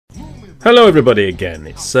Hello everybody again,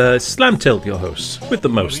 it's Slamtilt, your host, with the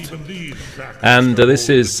most. And this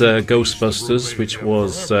is Ghostbusters, which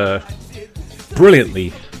was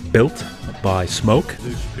brilliantly built by Smoke,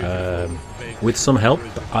 with some help,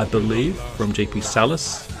 I believe, from JP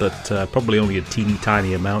Salas, but probably only a teeny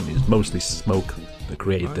tiny amount. It's mostly Smoke that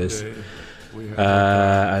created this.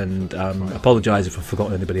 And I apologise if I've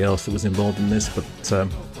forgotten anybody else that was involved in this, but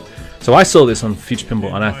so I saw this on Future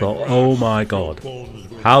Pinball and I thought, oh my god,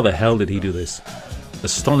 how the hell did he do this?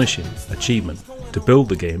 Astonishing achievement to build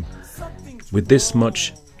the game with this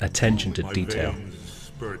much attention to detail.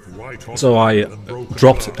 So I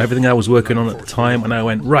dropped everything I was working on at the time and I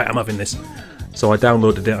went, right, I'm having this. So I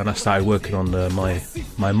downloaded it and I started working on my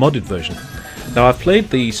modded version. Now I've played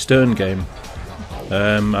the Stern game.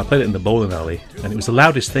 I played it in the bowling alley and it was the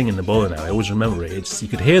loudest thing in the bowling alley. I always remember it. You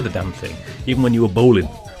could hear the damn thing even when you were bowling.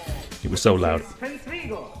 It was so loud.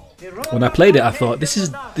 When I played it, I thought, this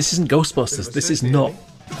isn't Ghostbusters. This is not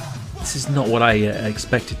what I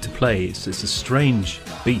expected to play. It's a strange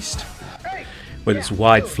beast with its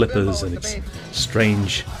wide flippers and its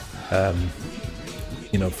strange, flippers,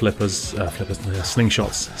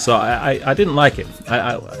 slingshots. So I didn't like it.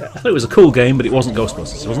 I thought it was a cool game, but it wasn't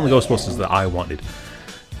Ghostbusters. It wasn't the Ghostbusters that I wanted.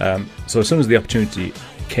 So as soon as the opportunity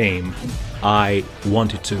came, I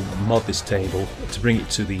wanted to mod this table to bring it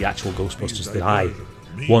to the actual Ghostbusters that I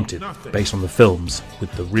wanted, based on the films,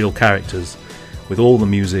 with the real characters, with all the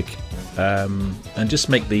music, and just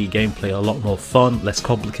make the gameplay a lot more fun, less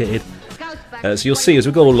complicated. So you'll see as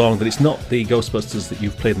we go along that it's not the Ghostbusters that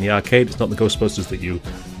you've played in the arcade, it's not the Ghostbusters that you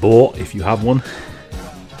bought if you have one,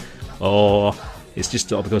 or it's just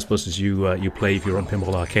the Ghostbusters you play if you're on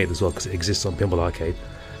Pinball Arcade as well, because it exists on Pinball Arcade.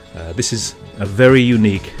 This is a very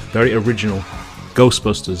unique, very original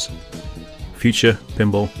Ghostbusters Future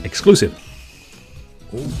Pinball exclusive.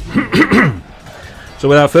 So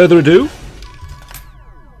without further ado,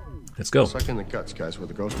 let's go. Suck in the guts, guys, with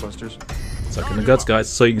the Ghostbusters. Suck in the guts, guys.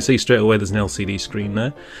 So you can see straight away there's an LCD screen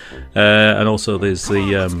there, and also there's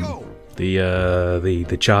the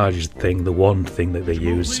charge thing, the wand thing that they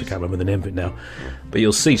use. I can't remember the name of it now, but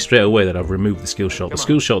you'll see straight away that I've removed the skill shot. The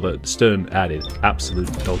skill shot that Stern added,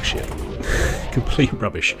 absolute dog shit, complete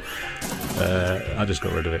rubbish. I just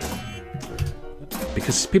got rid of it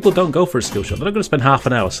because people don't go for a skill shot. They're not going to spend half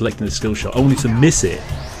an hour selecting the skill shot only to miss it.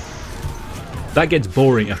 That gets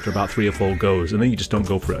boring after about 3 or 4 goes, and then you just don't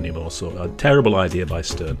go for it anymore. So a terrible idea by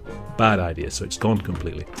Stern, bad idea. So it's gone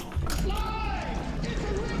completely.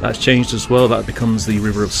 That's changed as well. That becomes the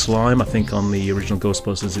River of Slime. I think on the original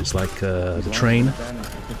Ghostbusters it's like the train,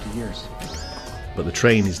 but the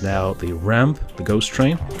train is now the ramp, the ghost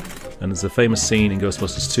train. And there's a famous scene in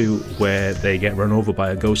Ghostbusters 2 where they get run over by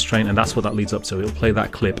a ghost train, and that's what that leads up to. It'll play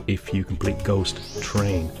that clip if you complete Ghost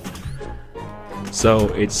Train. So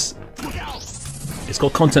it's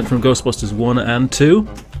got content from Ghostbusters 1 and 2,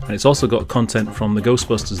 and it's also got content from the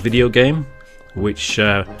Ghostbusters video game, which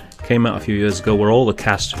came out a few years ago, where all the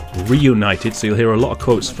cast reunited. So you'll hear a lot of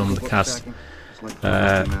quotes from the cast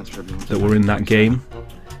that were in that game,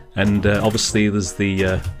 and obviously there's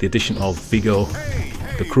the addition of Viggo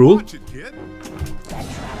the Cruel.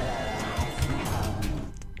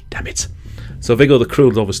 Damn it! So Viggo the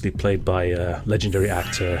Cruel is obviously played by legendary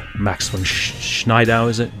actor Max von Sydow,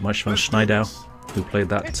 is it? Max von Sydow, who played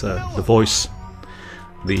that the voice,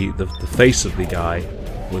 the face of the guy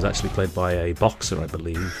was actually played by a boxer, I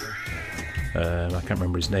believe. I can't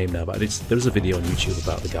remember his name now, but there's a video on YouTube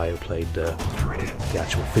about the guy who played the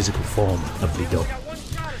actual physical form of Viggo.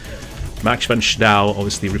 Max von Sydow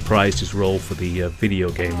obviously reprised his role for the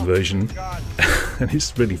video game version, and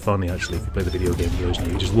it's really funny actually. If you play the video game version,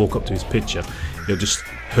 you just walk up to his picture, he'll just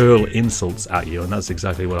hurl insults at you, and that's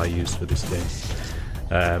exactly what I used for this game.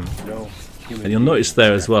 And you'll notice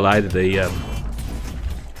there as well, I added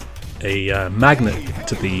a magnet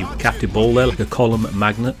to the captive ball there, like a column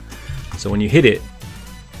magnet. So when you hit it,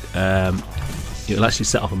 it'll actually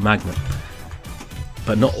set off a magnet.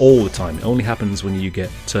 But not all the time. It only happens when you get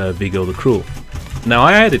Viggo the Cruel. Now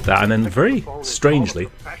I added that, and then very strangely,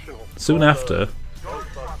 soon after,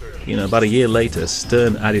 about a year later,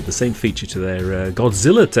 Stern added the same feature to their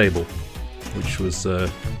Godzilla table, which was,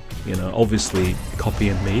 obviously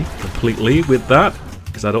copying me completely with that,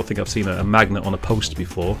 because I don't think I've seen a magnet on a post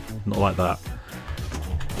before, not like that.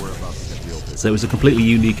 So it was a completely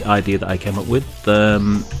unique idea that I came up with.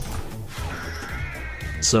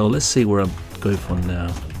 So let's see where I'm going for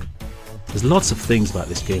now. There's lots of things about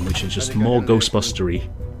this game which are just more Ghostbustery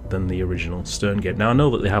than the original Stern game. Now I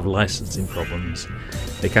know that they have licensing problems.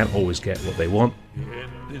 They can't always get what they want,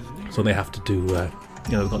 so they have to do,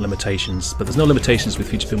 they've got limitations. But there's no limitations with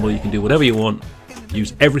Future Pinball. You can do whatever you want,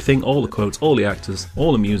 use everything, all the quotes, all the actors,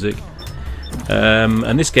 all the music.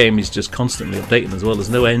 And this game is just constantly updating as well. There's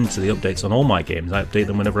no end to the updates on all my games. I update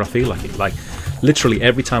them whenever I feel like it. Like, literally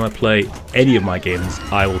every time I play any of my games,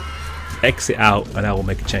 I will exit out and I will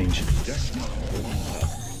make a change.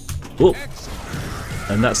 Oh,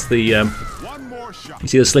 and that's the you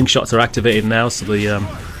see the slingshots are activated now, so the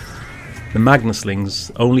Magna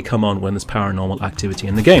slings only come on when there's paranormal activity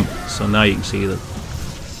in the game. So now you can see that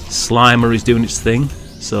Slimer is doing its thing,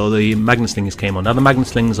 so the Magna slings came on. Now the Magna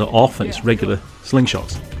slings are off and it's regular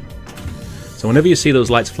slingshots. So whenever you see those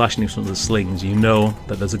lights flashing in front of the slings, you know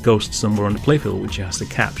that there's a ghost somewhere on the playfield which you have to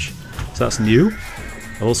catch. So that's new.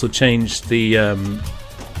 I've also changed the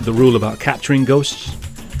rule about capturing ghosts.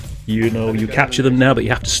 You know, you capture them now, but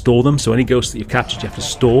you have to store them. So any ghosts that you've captured, you have to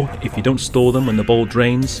store. If you don't store them, when the ball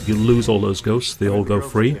drains, you lose all those ghosts. They all go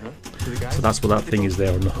free. So that's what that thing is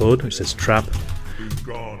there on the hood. It says trap.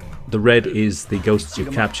 The red is the ghosts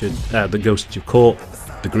you've captured, the ghosts you've caught.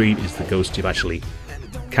 The green is the ghost you've actually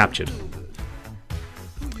captured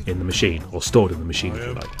in the machine, or stored in the machine, if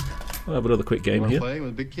you like. I'll have another quick game here.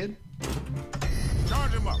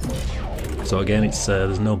 So again, it's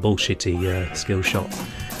there's no bullshitty skill shot.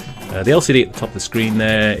 The LCD at the top of the screen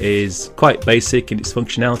there is quite basic in its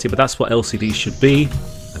functionality, but that's what LCD should be.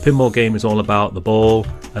 A pinball game is all about the ball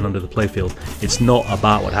and under the playfield. It's not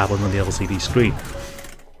about what happens on the LCD screen.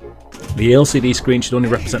 The LCD screen should only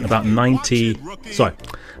represent about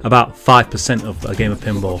 5% of a game of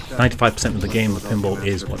pinball. 95% of the game of pinball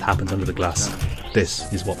is what happens under the glass. This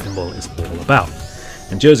is what pinball is all about.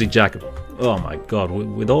 And Jersey Jack, oh my god,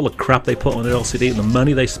 with all the crap they put on their LCD and the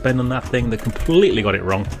money they spend on that thing, they completely got it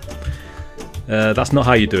wrong. That's not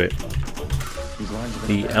how you do it.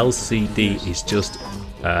 The LCD is just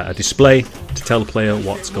a display to tell the player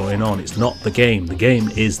what's going on. It's not the game. The game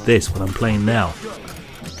is this, what I'm playing now.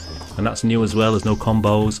 And that's new as well. There's no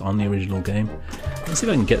combos on the original game. Let's see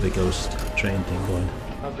if I can get the ghost train thing going.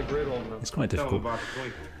 It's quite difficult.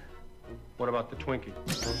 What about the Twinkie?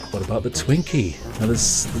 What about the Twinkie? Now the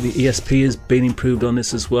ESP has been improved on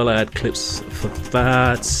this as well. I had clips for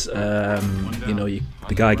that. You know,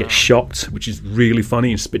 the guy gets shocked, which is really funny,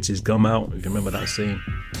 and spits his gum out, if you remember that scene.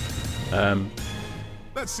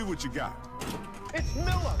 Let's see what you got.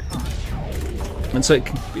 And so,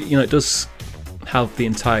 it does have the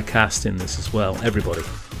entire cast in this as well. Everybody.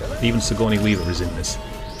 Even Sigourney Weaver is in this.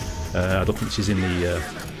 I don't think she's in the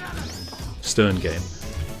Stern game.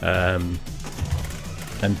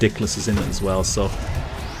 And Dickless is in it as well, so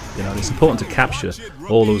it's important to capture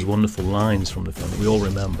all those wonderful lines from the film that we all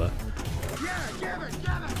remember.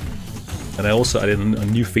 And I also added a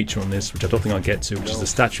new feature on this, which I don't think I'll get to, which is the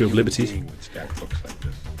Statue of Liberty,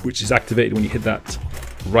 which is activated when you hit that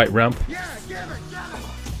right ramp.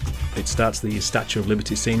 It starts the Statue of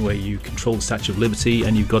Liberty scene where you control the Statue of Liberty,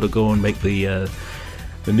 and you've got to go and make the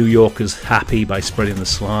New Yorkers happy by spreading the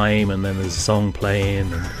slime, and then there's a song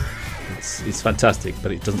playing, and it's fantastic,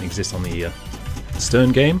 but it doesn't exist on the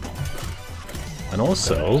Stern game. And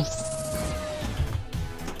also,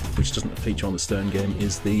 which doesn't feature on the Stern game,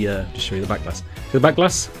 is the just show you the back glass. So the back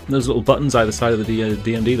glass, those little buttons either side of the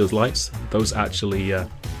DMD, those lights, those actually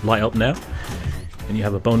light up now. And you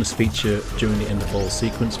have a bonus feature during the end of ball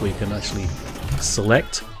sequence where you can actually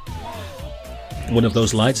select one of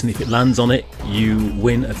those lights, and if it lands on it, you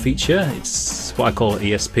win a feature. It's what I call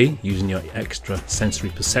ESP, using your extra sensory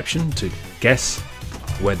perception to guess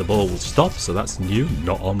where the ball will stop. So that's new,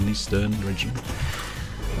 not on the Stern original.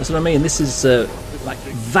 That's what I mean. This is like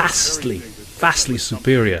vastly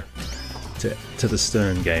superior to the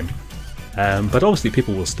Stern game. But obviously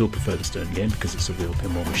people will still prefer the Stern game because it's a real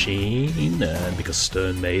pinball machine, and because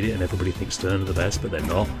Stern made it, and everybody thinks Stern are the best, but they're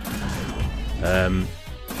not.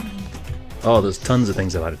 Oh, there's tons of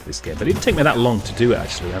things I've added to this game, but it didn't take me that long to do it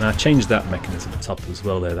actually, and I changed that mechanism at the top as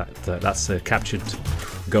well there. That's a captured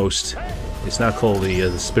ghost. It's now called the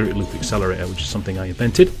Spirit Loop Accelerator, which is something I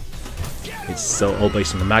invented. It's all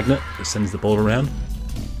based on the magnet that sends the ball around.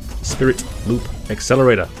 Spirit Loop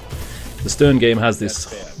Accelerator. The Stern game has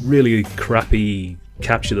this really crappy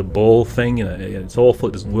capture the ball thing. It's awful,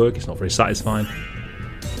 it doesn't work, it's not very satisfying.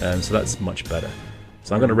 So that's much better.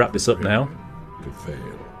 So I'm going to wrap this up now.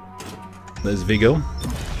 There's Viggo.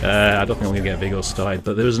 I don't think I'm going to get Viggo started,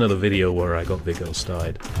 but there is another video where I got Viggo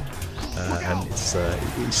started. And it's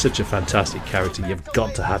such a fantastic character. You've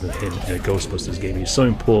got to have him in a Ghostbusters game. He's so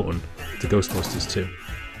important to Ghostbusters 2.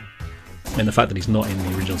 And the fact that he's not in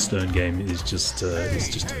the original Stern game is just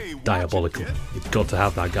diabolical. You've got to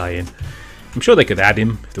have that guy in. I'm sure they could add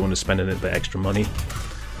him if they want to spend a little bit extra money.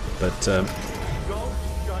 But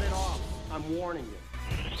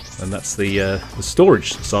and that's the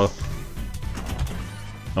storage. So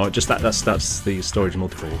Oh, just that's the storage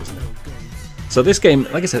multiple, isn't it? So this game,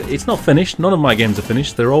 like I said, it's not finished. None of my games are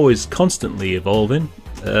finished. They're always constantly evolving.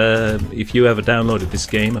 If you ever downloaded this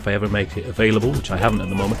game, if I ever make it available, which I haven't at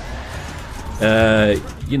the moment,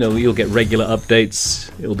 you know, you'll get regular updates.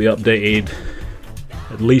 It'll be updated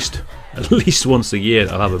at least once a year.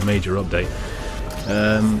 I'll have a major update.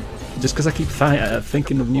 Just because I keep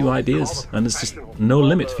thinking of new ideas, and there's just no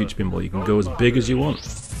limit to Future Pinball. You can go as big as you want.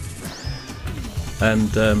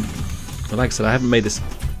 And like I said, I haven't made this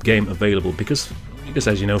game available because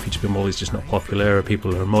as you know, Future Pinball is just not popular.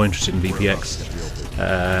 People are more interested in VPX,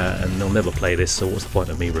 and they'll never play this. So what's the point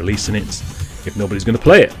of me releasing it if nobody's going to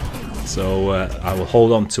play it? So I will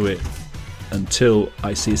hold on to it until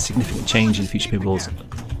I see a significant change in Future Pinball's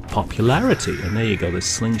popularity. And there you go. The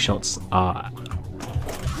slingshots are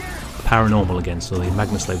paranormal again. So the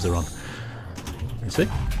Magna Slaves are on. You see?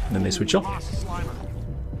 And then they switch off.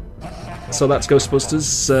 So that's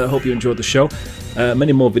Ghostbusters. Hope you enjoyed the show.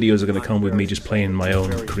 Many more videos are going to come with me just playing my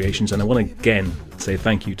own creations, and I want to again say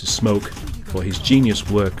thank you to Smoke for his genius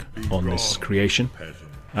work on this creation.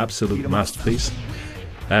 Absolute masterpiece.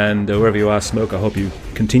 And wherever you are, Smoke, I hope you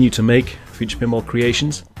continue to make Future Pinball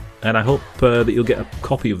creations, and I hope that you'll get a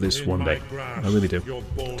copy of this one day. I really do.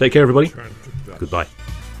 Take care, everybody. Goodbye.